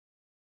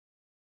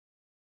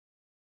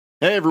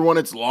Hey everyone,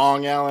 it's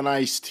Long Island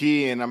Iced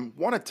Tea, and I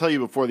want to tell you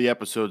before the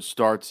episode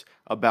starts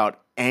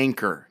about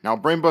Anchor. Now,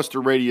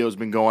 Brainbuster Radio has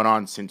been going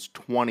on since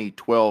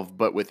 2012,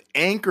 but with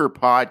Anchor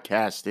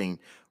podcasting,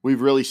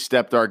 we've really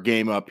stepped our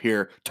game up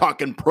here,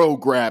 talking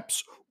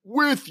pro-graps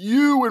with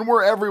you, and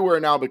we're everywhere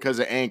now because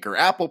of Anchor.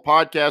 Apple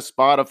Podcasts,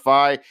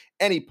 Spotify,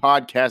 any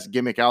podcast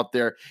gimmick out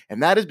there,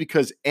 and that is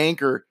because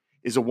Anchor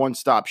is a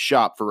one-stop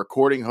shop for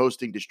recording,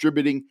 hosting,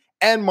 distributing,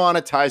 and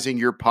monetizing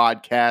your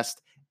podcast.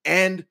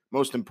 And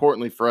most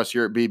importantly for us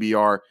here at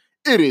BBR,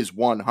 it is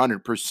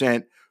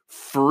 100%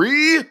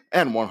 free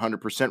and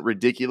 100%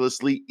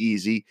 ridiculously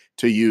easy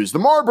to use. The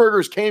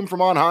Marburgers came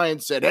from on high and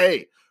said,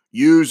 hey,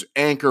 use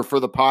Anchor for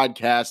the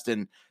podcast.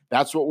 And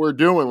that's what we're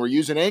doing. We're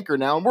using Anchor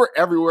now, and we're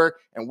everywhere,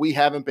 and we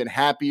haven't been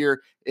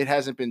happier. It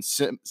hasn't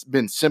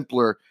been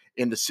simpler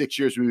in the 6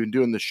 years we've been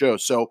doing the show.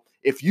 So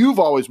if you've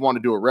always wanted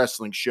to do a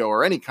wrestling show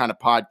or any kind of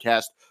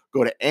podcast,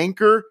 go to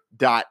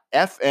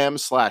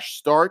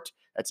anchor.fm/start.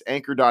 That's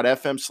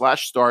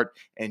anchor.fm/start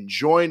and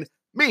join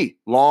me,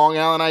 Long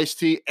Island Iced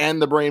Tea,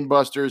 and the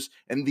Brainbusters,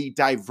 and the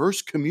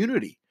diverse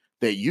community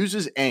that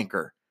uses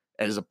Anchor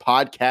as a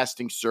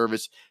podcasting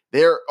service.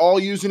 They're all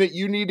using it.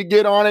 You need to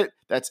get on it.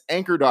 That's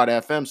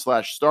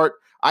anchor.fm/start.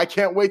 I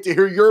can't wait to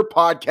hear your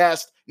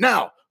podcast.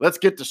 Now, let's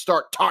get to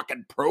start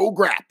talking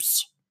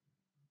pro-graps.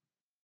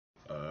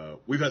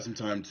 We've had some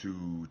time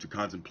to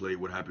contemplate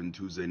what happened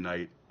Tuesday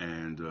night,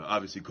 and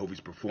obviously Kofi's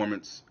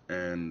performance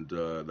and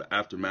the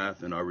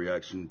aftermath and our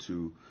reaction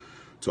to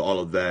all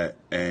of that,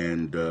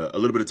 and a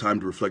little bit of time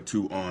to reflect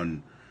too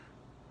on,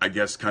 I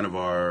guess, kind of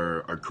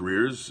our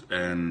careers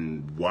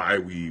and why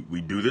we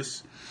do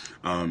this.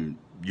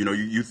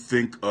 You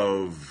think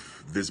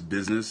of this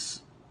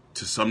business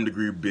to some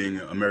degree being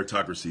a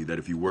meritocracy, that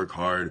if you work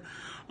hard,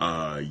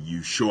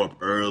 you show up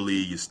early,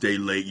 you stay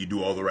late, you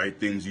do all the right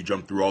things, you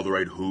jump through all the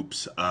right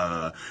hoops,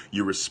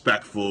 you're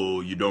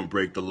respectful, you don't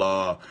break the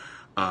law,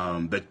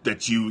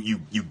 that you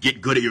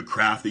get good at your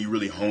craft, that you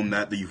really hone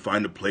that you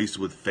find a place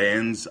with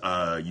fans,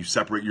 you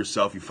separate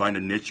yourself, you find a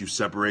niche, you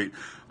separate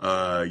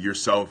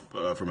yourself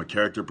from a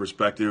character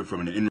perspective,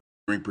 from an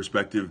in-ring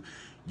perspective.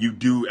 You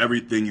do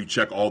everything, you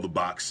check all the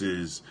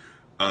boxes,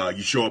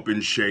 you show up in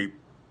shape,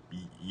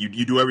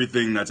 you do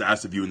everything that's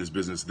asked of you in this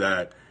business,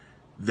 that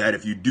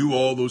if you do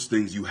all those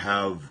things, you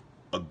have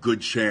a good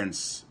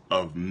chance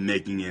of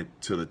making it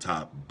to the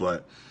top.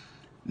 But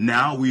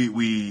now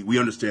we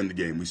understand the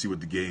game. We see what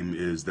the game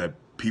is, that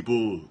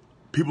people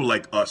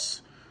like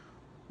us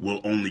will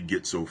only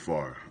get so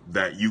far,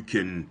 that you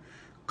can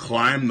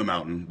climb the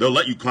mountain. They'll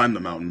let you climb the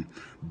mountain,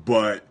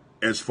 but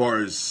as far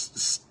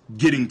as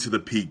getting to the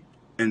peak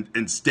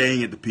and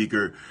staying at the peak,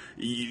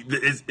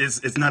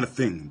 it's not a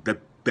thing.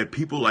 That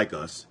people like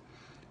us,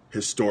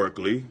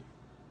 historically,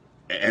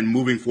 and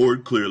moving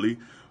forward clearly,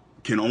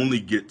 can only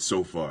get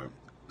so far.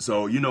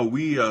 So,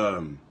 we've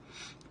done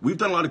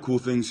a lot of cool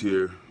things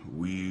here.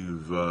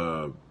 We've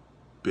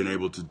been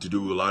able to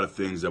do a lot of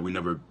things that we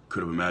never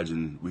could have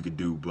imagined we could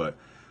do, but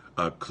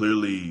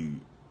clearly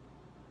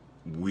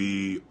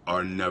we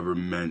are never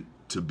meant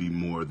to be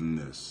more than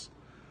this.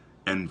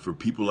 And for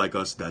people like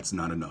us, that's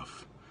not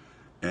enough.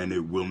 And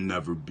it will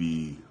never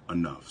be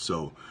enough.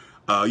 So,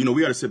 we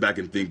got to sit back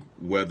and think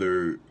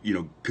whether,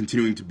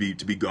 continuing to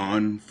be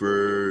gone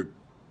for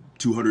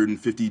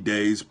 250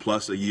 days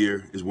plus a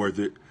year is worth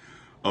it,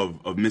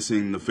 of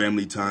missing the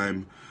family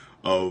time,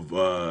 of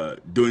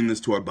doing this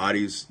to our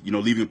bodies,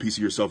 leaving a piece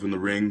of yourself in the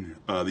ring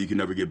that you can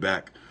never get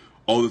back.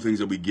 All the things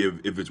that we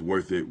give, if it's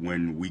worth it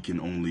when we can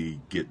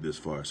only get this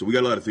far. So we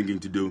got a lot of thinking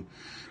to do.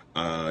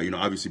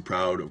 Obviously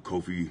proud of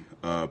Kofi,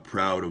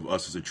 proud of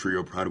us as a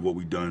trio, proud of what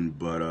we've done.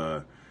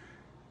 But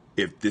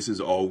if this is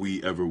all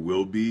we ever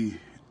will be,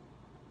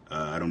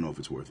 I don't know if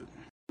it's worth it.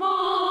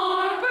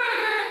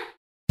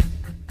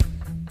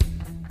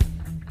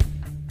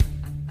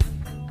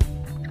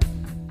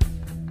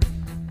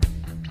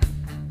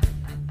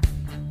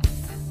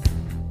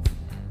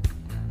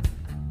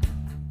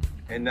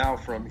 And now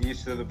from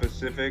east of the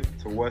Pacific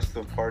to west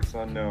of parts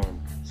unknown,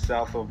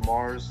 south of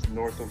Mars,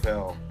 north of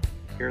hell,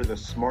 here are the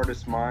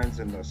smartest minds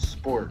in the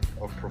sport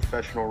of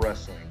professional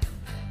wrestling.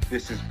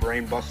 This is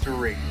Brainbuster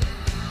Radio.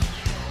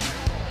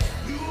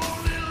 You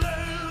only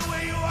learn the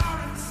way you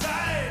are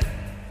inside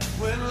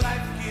when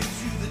life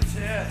gives you the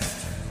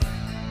test.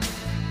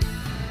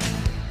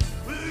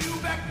 Will you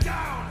back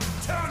down,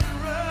 turn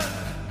and run,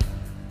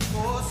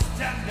 or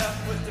stand up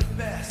with the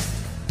best?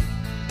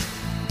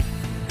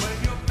 When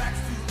your back's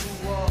to the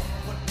wall,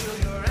 what will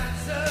your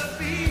answer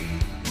be?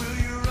 Will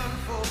you run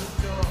for the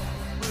door?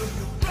 Will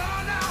you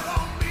run out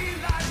on me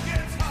like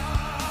it's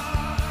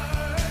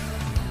hard?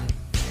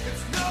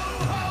 It's no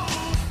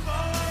holds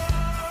barred.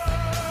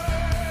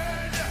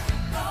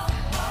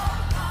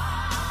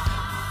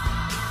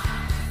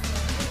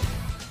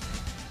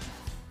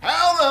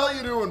 How the hell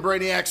you doing,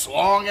 Brainiacs?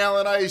 Long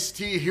Island Iced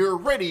Tea here,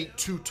 ready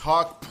to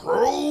talk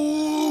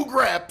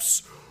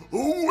pro-graps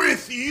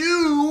with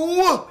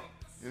you.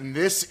 And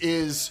this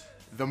is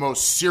the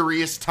most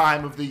serious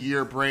time of the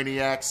year,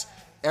 Brainiacs.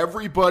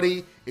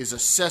 Everybody is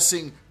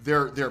assessing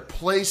their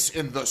place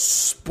in the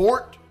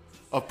sport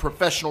of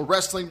professional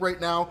wrestling right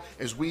now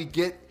as we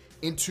get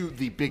into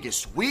the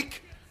biggest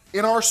week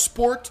in our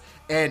sport,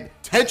 and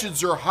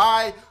tensions are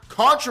high,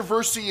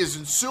 controversy is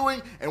ensuing,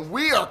 and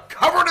we are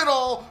covering it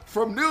all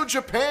from New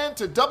Japan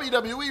to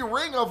WWE,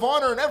 Ring of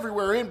Honor, and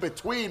everywhere in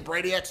between.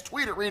 Brady X,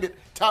 tweet it, read it,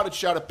 tout it,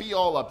 shout it, be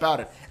all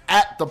about it.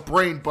 At the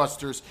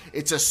Brainbusters,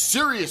 it's a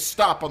serious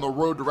stop on the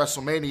road to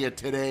WrestleMania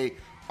today.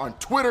 On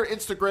Twitter,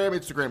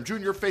 Instagram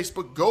Junior,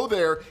 Facebook, go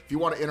there if you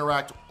want to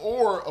interact,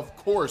 or of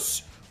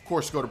course, go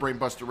to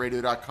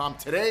BrainbusterRadio.com.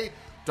 Today,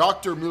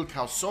 Dr.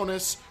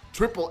 Milcausonis,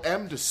 Triple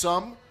M to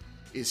some,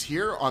 is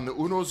here on the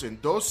Unos and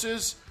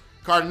Doses.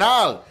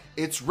 Carnal,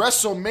 it's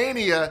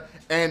WrestleMania,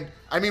 and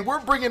I mean,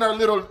 we're bringing our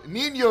little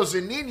niños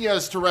and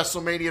niñas to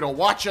WrestleMania to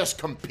watch us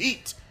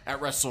compete at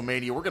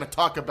WrestleMania. We're going to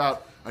talk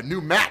about a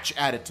new match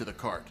added to the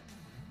card.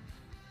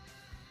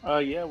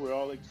 Yeah, we're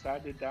all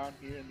excited down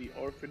here in the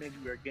orphanage.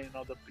 We are getting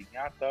all the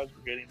piñatas,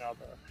 we're getting all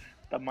the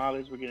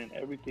tamales, we're getting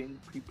everything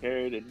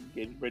prepared and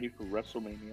getting ready for WrestleMania.